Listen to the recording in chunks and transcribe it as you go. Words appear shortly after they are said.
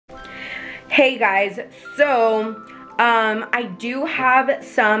Hey guys, so I do have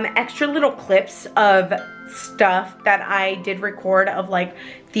some extra little clips of stuff that I did record of like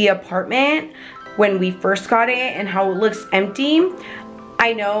the apartment when we first got it and how it looks empty.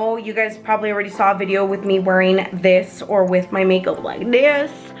 I know you guys probably already saw a video with me wearing this or with my makeup like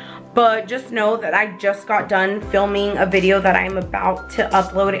this, but just know that I just got done filming a video that I'm about to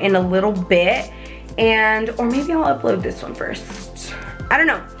upload in a little bit, or maybe I'll upload this one first. I don't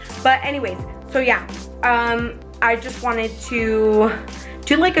know. But anyways, so yeah, I just wanted to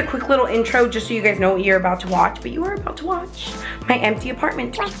do like a quick little intro just so you guys know what you're about to watch, but you are about to watch my empty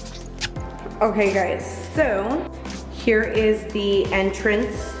apartment. Okay guys, so here is the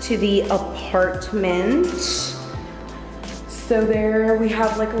entrance to the apartment. So there we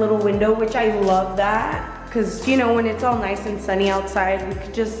have like a little window, which I love that, because you know, when it's all nice and sunny outside, we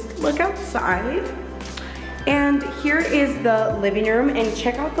could just look outside. And here is the living room, and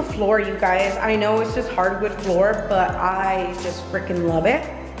check out the floor, you guys. I know it's just hardwood floor, but I just freaking love it.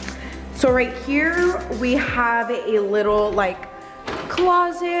 So right here we have a little like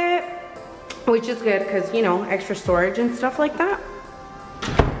closet, which is good because, you know, extra storage and stuff like that.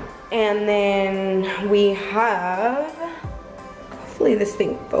 And then we have, hopefully this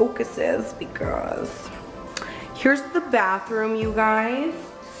thing focuses, because here's the bathroom, you guys.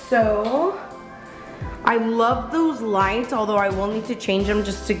 So I love those lights, although I will need to change them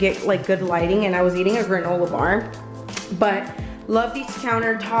just to get like good lighting, and I was eating a granola bar. But love these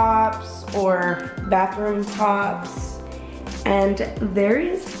countertops or bathroom tops. And there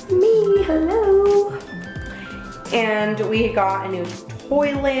is me, hello. And we got a new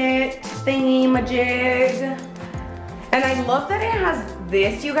toilet thingy-majig. And I love that it has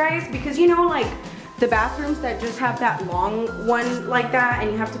this, you guys, because you know, like the bathrooms that just have that long one like that,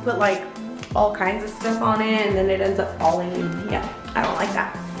 and you have to put like all kinds of stuff on it, and then it ends up falling. Yeah, I don't like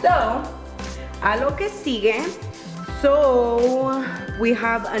that. So, a lo que sigue. So, we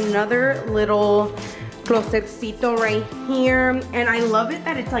have another little closetcito right here, and I love it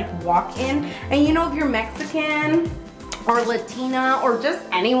that it's like walk-in. And you know, if you're Mexican or Latina or just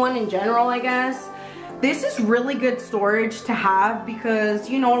anyone in general, I guess, this is really good storage to have, because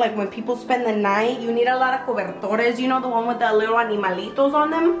you know, like when people spend the night, you need a lot of cobertores, you know, the one with the little animalitos on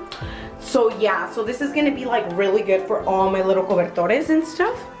them. So yeah, so this is gonna be like really good for all my little cobertores and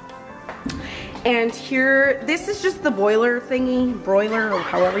stuff. And here, this is just the boiler thingy, broiler, or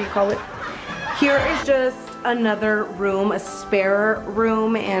however you call it. Here is just another room, a spare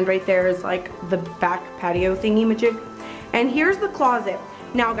room, and right there is like the back patio thingy-majig. And here's the closet.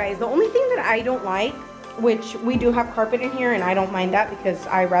 Now guys, the only thing that I don't like, which we do have carpet in here, and I don't mind that because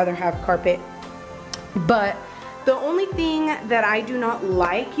I rather have carpet, but the only thing that I do not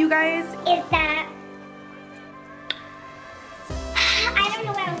like, you guys, is that I don't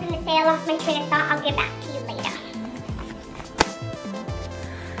know what I was gonna say. I lost my train of thought. I'll get back to you later.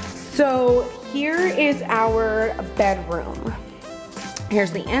 So here is our bedroom.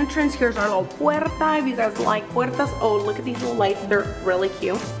 Here's the entrance. Here's our little puerta. If you guys like puertas. Oh, look at these little lights. They're really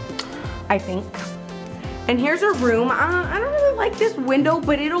cute, I think. And here's our room. I don't really like this window,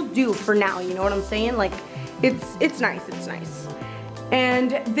 but it'll do for now. You know what I'm saying? Like, it's nice, it's nice.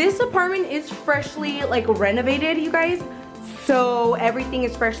 And this apartment is freshly like renovated, you guys. So everything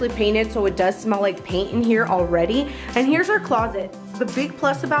is freshly painted, so it does smell like paint in here already. And here's our closet. The big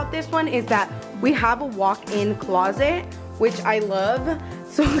plus about this one is that we have a walk-in closet, which I love.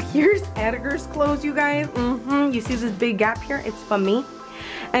 So here's Edgar's clothes, you guys. You see this big gap here? It's for me.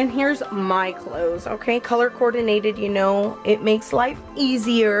 And here's my clothes, okay? Color coordinated, you know, it makes life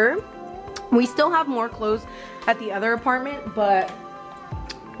easier. We still have more clothes at the other apartment, but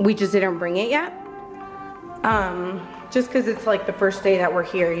we just didn't bring it yet. Just because it's like the first day that we're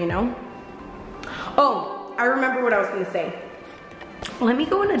here, you know? Oh, I remember what I was gonna say. Let me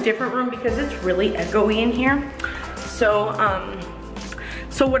go in a different room because it's really echoey in here. So,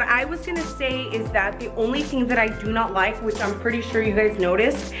 so what I was gonna say is that the only thing that I do not like, which I'm pretty sure you guys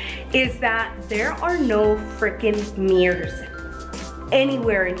noticed, is that there are no freaking mirrors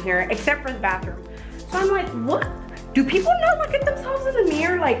anywhere in here except for the bathroom. So I'm like, what? Do people not look at themselves in the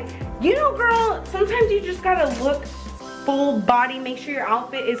mirror? Like, you know, girl, sometimes you just gotta look full body, make sure your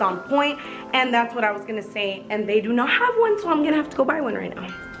outfit is on point, and that's what I was gonna say. And they do not have one, so I'm gonna have to go buy one right now.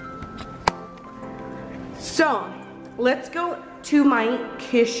 So, let's go to my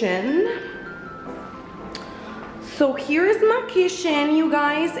kitchen. So here's my kitchen, you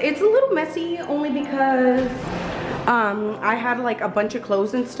guys. It's a little messy only because I had like a bunch of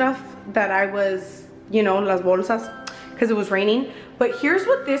clothes and stuff that I was, you know, las bolsas, because it was raining. But here's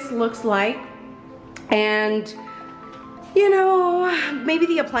what this looks like. And you know, maybe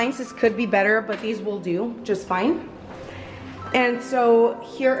the appliances could be better, but these will do just fine. And so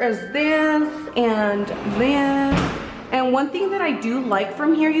here is this and this. And one thing that I do like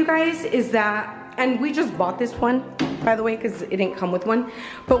from here, you guys, is that, and we just bought this one, by the way, because it didn't come with one.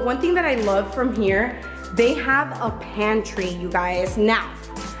 But one thing that I love from here, they have a pantry, you guys. Now,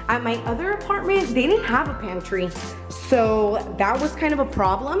 at my other apartment, they didn't have a pantry. So that was kind of a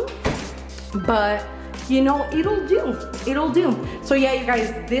problem. But you know, it'll do, it'll do. So yeah, you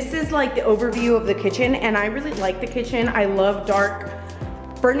guys, this is like the overview of the kitchen, and I really like the kitchen. I love dark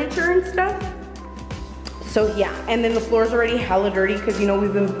furniture and stuff. So yeah, and then the floor is already hella dirty because you know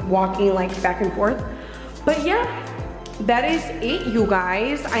we've been walking like back and forth. But yeah, that is it, you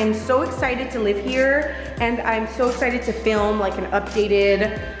guys. I'm so excited to live here, and I'm so excited to film like an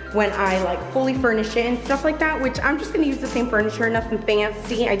updated when I like fully furnish it and stuff like that, which I'm just gonna use the same furniture, nothing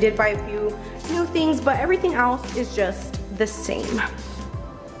fancy. I did buy a few new things, but everything else is just the same.